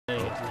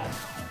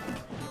Ness.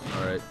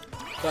 Alright.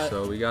 But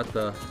So we got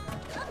the...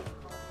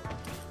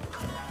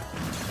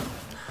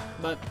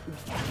 But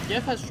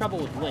Jeff has trouble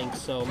with Link,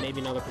 so maybe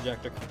another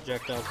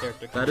projectile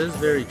character. That is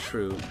very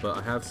true, but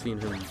I have seen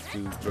him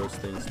do gross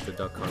things to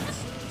duck hunts,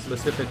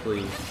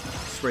 specifically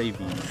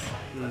Srabies.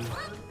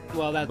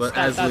 Well, that's But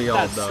as we all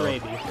know,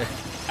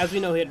 Sraby. As we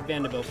know here at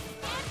Vanderbilt,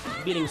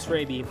 beating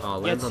Sraby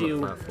lands gets on the you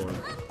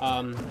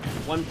platform.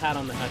 one pat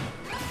on the head,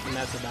 and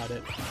that's about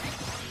it.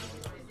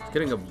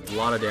 Getting a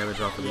lot of damage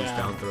off of these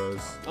down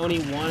throws. Only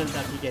one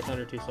that he gets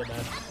under 2 so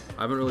bad.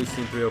 I haven't really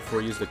seen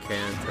 304 use the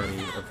can to any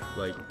of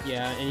like.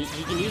 Yeah, and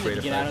he can use it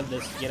to get out of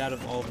this, get out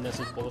of all of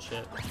Ness's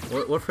bullshit.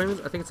 What frame is?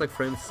 I think it's like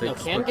frame 6. No,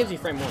 can gives you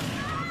frame 1.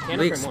 Can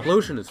the frame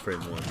explosion is frame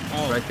 1.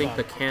 Oh, but I think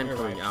the fuck. can You're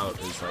coming right. out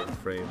is like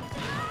frame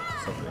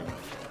something.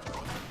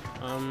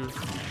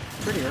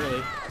 Pretty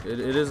early. It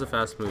is a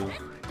fast move.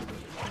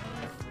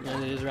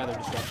 And it is rather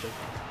disruptive.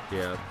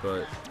 Yeah,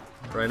 but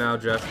right now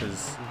Jeff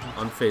is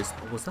unfazed.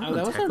 Was that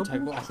That was untechable?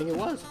 untechable. I think it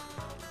was.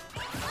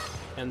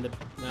 And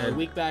the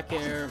weak back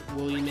air,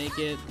 will he make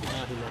it?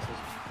 He misses.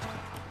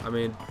 I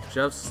mean,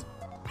 Jeff's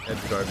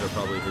edge guards are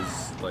probably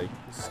his like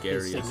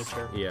scariest. His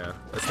signature. Yeah,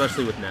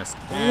 especially with Ness.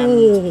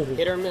 Oh!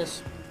 Hit or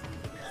miss.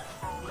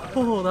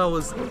 Oh, that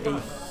was a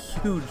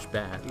huge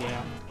bat.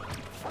 Yeah.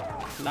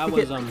 That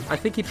was I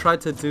think he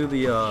tried to do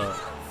the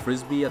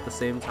frisbee at the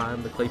same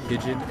time, the clay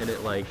pigeon, and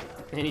it like.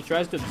 And he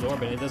tries to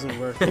absorb it. It doesn't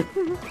work.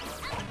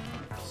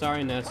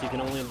 Sorry, Ness. You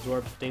can only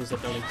absorb things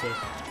that don't exist.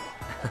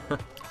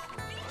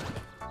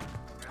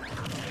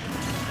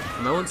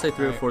 And I wouldn't say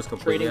 304 is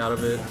completely Trading. out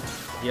of it.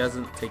 He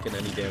hasn't taken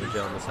any damage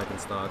out on the second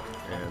stock,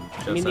 and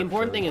I mean, the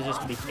important thing is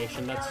just to be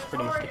patient. That's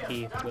pretty much the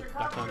key with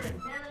duck hunt.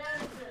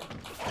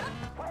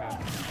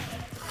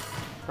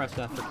 Press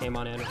F for came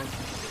on Anderson.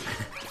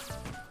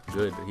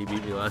 Good, he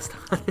beat me last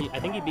time. I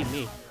think he beat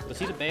me. Was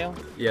he the bail?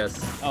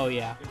 Yes. Oh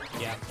yeah,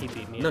 yeah, he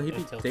beat me. No, he at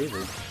beat tilted.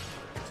 David,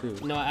 too.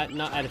 No,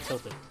 not at a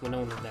tilted when no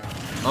one was there.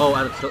 Oh,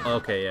 at a tilt.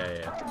 Okay,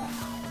 yeah.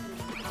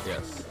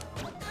 Yes.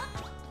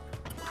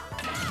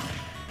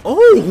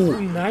 Oh!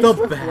 Nice The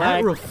reflect.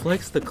 bat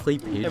reflects the clay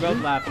pigeon. They're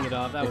both laughing it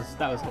off. That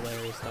was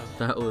hilarious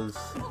though. That was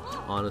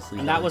honestly.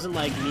 And that wasn't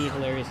like me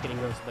hilarious getting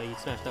roasted by you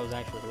smash. That was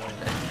actually hilarious.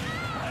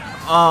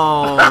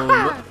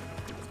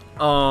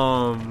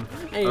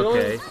 Hey,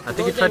 Okay. I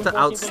think he tried to 14%.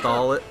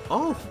 outstall it.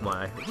 Oh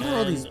my! Look at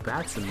all these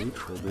bats in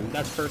neutral, dude.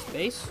 That's first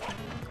base.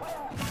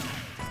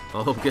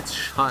 Oh, gets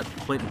shot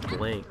point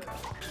blank.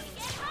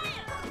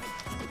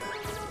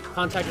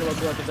 Contact your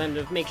local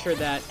representative. Make sure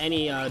that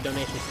any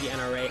donations to the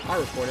NRA are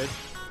reported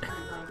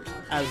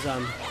as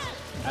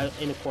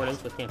in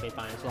accordance with campaign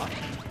finance law.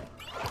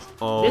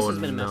 Oh This has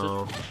been a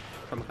no! message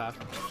from Akash.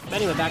 But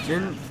anyway, back to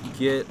Didn't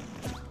get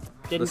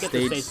didn't the get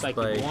the stage stage spike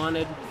you spike,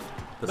 wanted,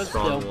 the but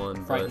strong still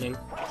one, frightening.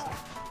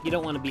 You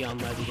don't want to be on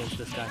ledge against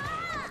this guy.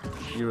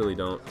 but you really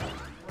don't.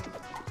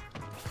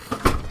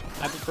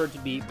 I prefer to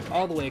be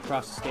all the way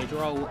across the stage,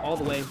 or all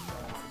the way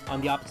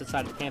on the opposite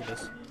side of the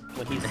campus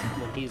when he's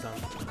on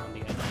the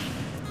edge.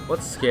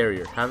 What's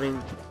scarier,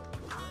 having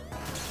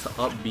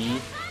to up B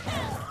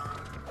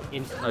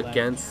Into the ledge.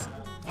 against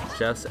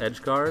Jeff's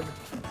edge guard,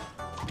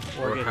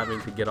 or get-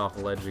 having to get off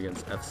ledge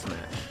against F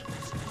smash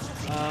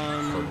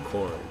from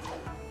Corey?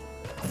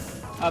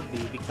 Up B,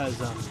 because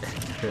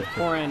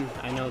Corin,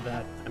 I know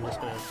that I'm just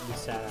gonna be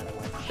sad either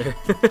way.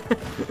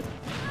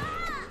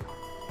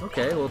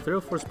 Okay, well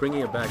 304's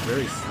bringing it back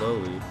very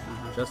slowly.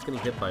 Just getting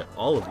hit by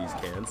all of these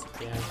cans.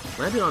 Yeah.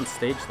 Landed on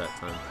stage that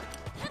time.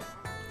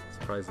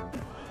 Surprising.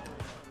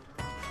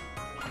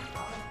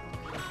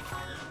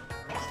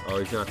 Oh,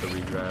 he's gonna have to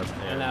regrab,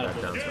 and that'll that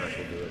do down it. smash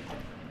will do it.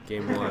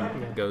 Game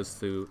 1 goes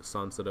to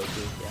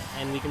Sudoku. Yeah,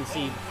 and we can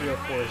see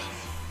 304's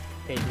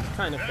patience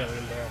kind of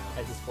failing there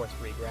as he's forced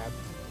to regrab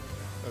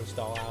and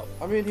stall out.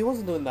 I mean, he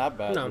wasn't doing that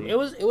bad. No, it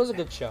was a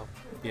good show.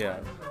 Yeah.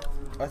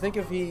 I think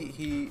if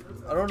he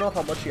I don't know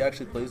how much he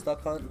actually plays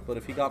Duck Hunt, but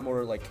if he got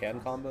more like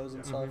can combos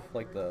and stuff,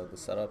 like the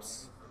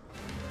setups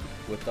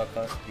with Duck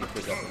Hunt, he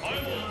could definitely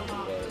take it.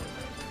 But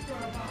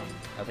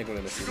I think we're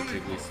gonna see the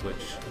Jiggly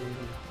switch.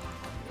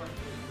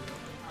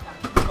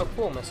 Oh,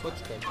 cool, my Switch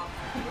came.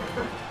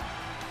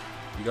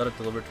 You got it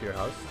delivered to your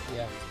house?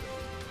 Yeah.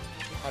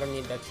 I don't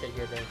need that shit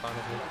here being fun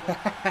with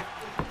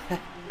me.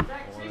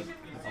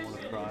 I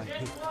wanna cry.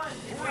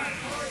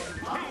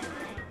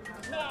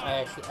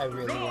 I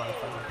really want to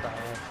fucking cry.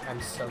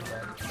 I'm so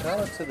dead. Shout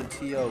out to the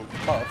TO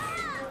Puff.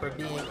 For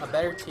being a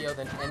better TO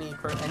than any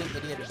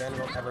idiot at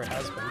Vanderbilt ever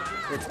has been.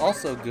 It's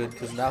also good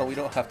because now we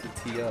don't have to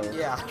TO.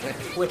 Yeah.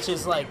 Which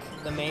is like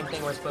the main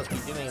thing we're supposed to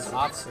be doing as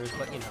officers,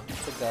 but you know.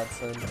 It's a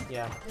godsend.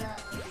 Yeah.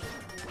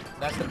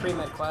 That's the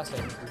pre-med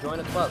classic. Join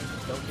a club.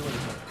 Don't do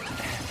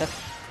anything.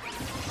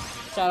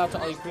 Shout out to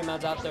all you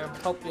pre-meds out there.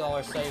 Hope you all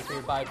are safe for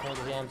your bipolar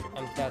exams, your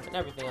MCATs, and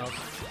everything else.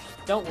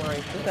 Don't worry.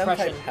 The Did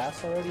depression. that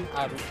pass already?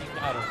 I don't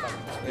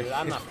fucking know.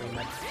 I'm not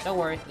pre-med. Don't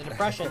worry. The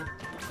depression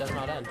does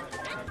not end.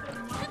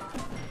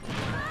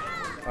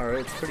 Alright,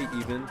 it's pretty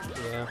even.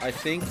 Yeah. I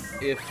think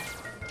if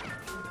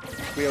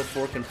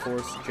 304 can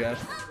force Jeff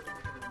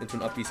into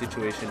an up B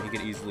situation, he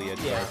could easily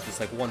edge guard. Just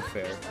like one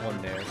fair,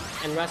 one nair.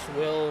 And Rush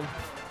will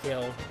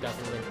kill,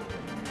 definitely.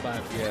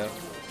 But yeah.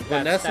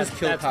 But Ness's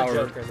kill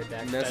power.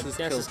 Ness's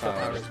kill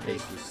power is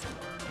big.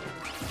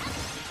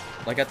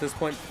 Like at this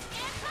point,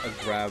 a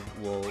grab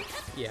will.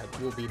 Yeah,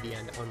 will be the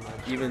end on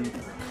ledge. Even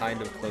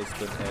kind of close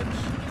to the edge.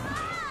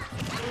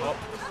 Oh,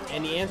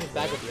 and he answers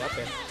back with the up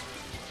air.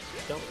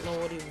 Don't know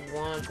what he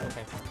wants.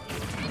 Okay.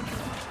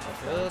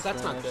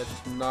 That's not good.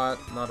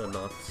 Not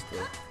enough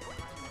still.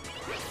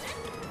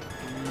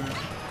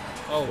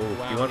 Oh, ooh,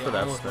 wow. He went for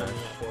that smash.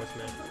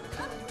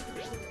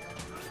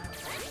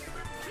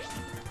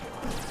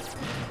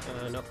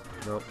 Nope.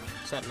 Nope.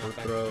 Set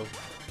knockback. Throw.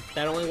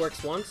 That only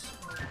works once,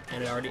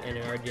 and it already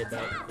did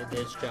that. It did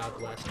its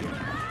job last year.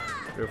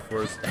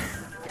 3-4's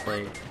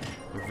playing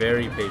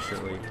very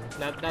patiently.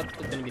 That's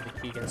gonna be the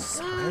key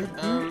against.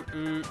 No.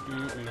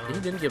 He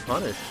didn't get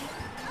punished.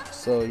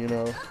 So you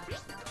know.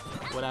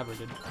 Whatever,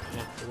 dude.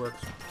 Yeah, it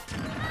works.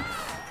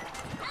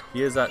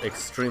 He is at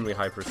extremely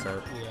high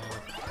percent. Yeah.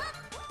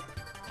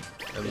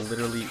 And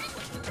literally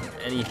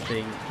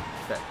anything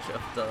that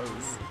Jeff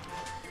does.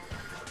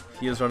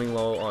 He is running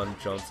low on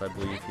jumps, I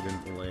believe. He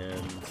didn't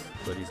land,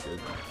 but he's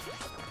good.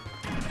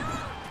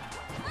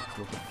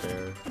 Look at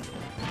fair.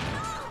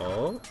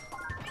 Oh?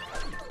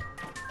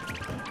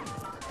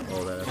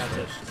 Oh, that's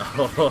it.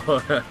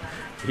 Oh,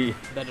 he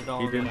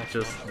didn't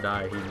just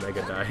die, he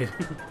mega died.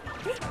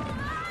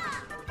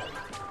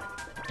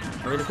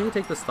 I mean, if he can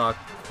take the stock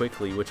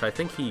quickly, which I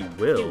think he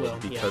will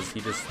because he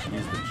just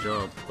used the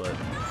jump, but...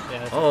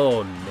 Yeah,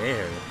 oh,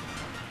 nair.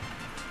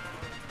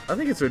 I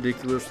think it's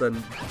ridiculous that,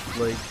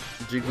 like,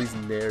 Jiggly's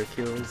nair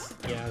kills.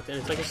 Yeah, and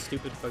it's like a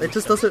stupid fucking it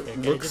just doesn't kick.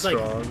 look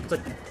strong. It's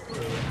like,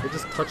 it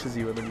just touches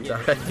you and then you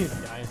die.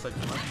 It's like,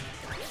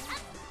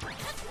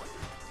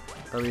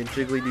 I mean,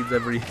 Jiggly needs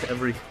every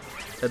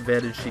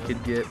advantage she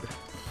can get.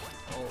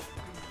 oh,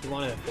 he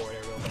wanted a forward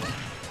air real bad.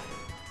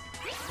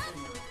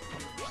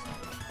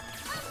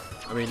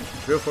 I mean,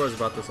 3-4 has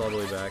brought this all the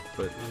way back,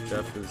 but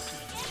Jeff is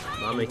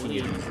not making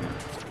it easy.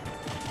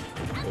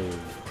 Oh,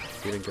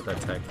 he didn't get that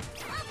tech.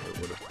 It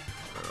would have.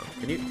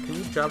 Can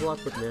you jab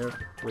block with nair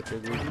with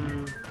Jiggly?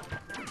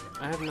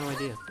 I have no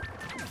idea.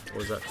 Or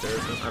was that fair?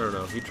 I don't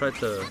know. He tried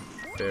to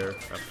fair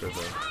after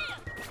the.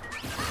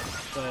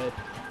 But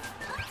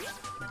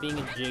being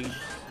a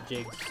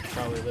Jigs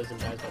probably lives and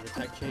dies by the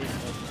tech chase,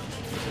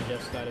 so you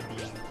just gotta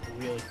be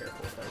really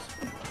careful with those.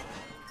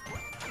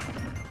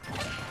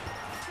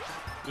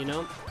 You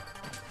know,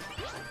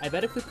 I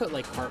bet if we put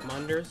like heart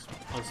monitors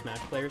on Smash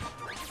players,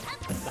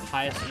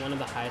 one of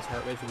the highest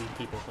heart rates would be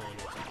people playing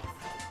it.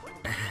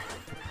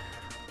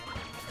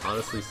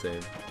 Honestly,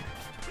 same.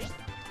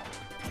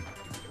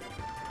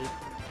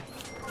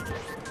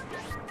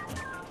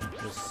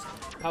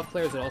 Health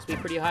players would also be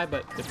pretty high,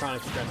 but the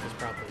chronic stress is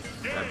probably...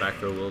 That back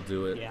throw will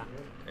do it. Yeah.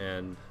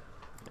 And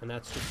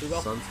that's just too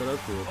well. Sun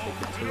Sudoku will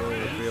take it 2-0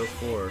 with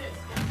 304.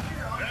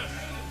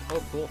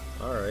 Oh, cool.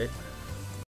 Alright.